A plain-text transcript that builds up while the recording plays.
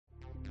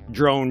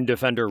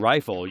DroneDefender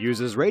rifle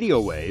uses radio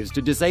waves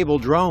to disable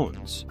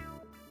drones.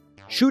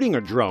 Shooting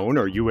a drone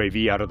or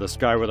UAV out of the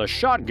sky with a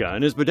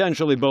shotgun is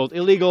potentially both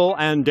illegal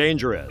and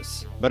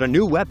dangerous, but a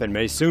new weapon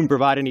may soon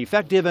provide an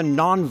effective and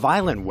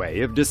non-violent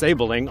way of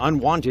disabling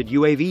unwanted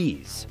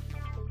UAVs.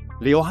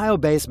 The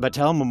Ohio-based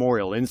Battelle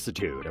Memorial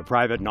Institute, a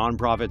private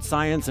nonprofit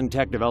science and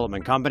tech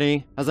development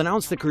company, has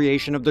announced the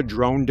creation of the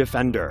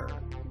DroneDefender,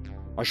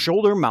 a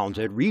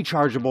shoulder-mounted,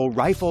 rechargeable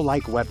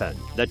rifle-like weapon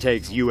that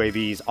takes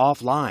UAVs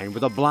offline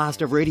with a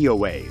blast of radio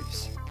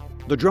waves.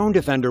 The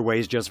DroneDefender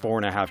weighs just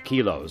 4.5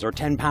 kilos or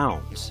 10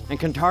 pounds and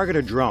can target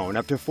a drone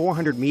up to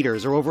 400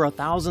 meters or over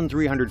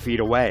 1,300 feet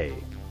away.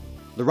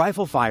 The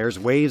rifle fires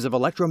waves of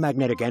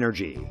electromagnetic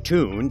energy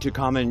tuned to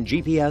common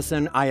GPS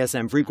and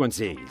ISM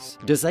frequencies,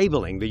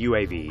 disabling the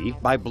UAV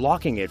by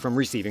blocking it from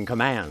receiving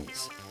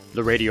commands.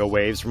 The radio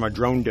waves from a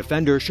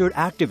DroneDefender should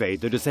activate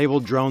the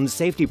disabled drone's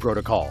safety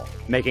protocol,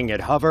 making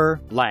it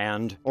hover,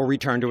 land, or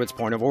return to its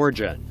point of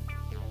origin.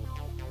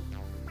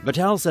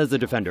 Battelle says the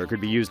Defender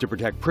could be used to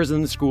protect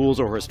prisons, schools,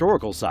 or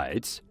historical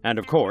sites, and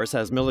of course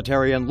has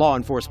military and law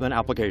enforcement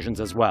applications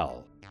as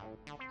well.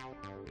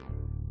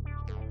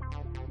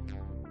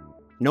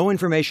 No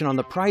information on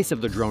the price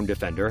of the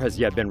DroneDefender has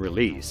yet been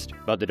released,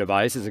 but the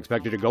device is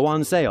expected to go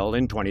on sale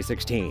in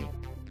 2016.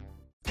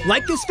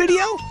 Like this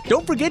video?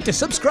 Don't forget to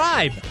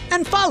subscribe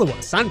and follow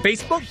us on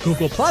Facebook,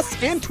 Google+,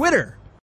 and Twitter.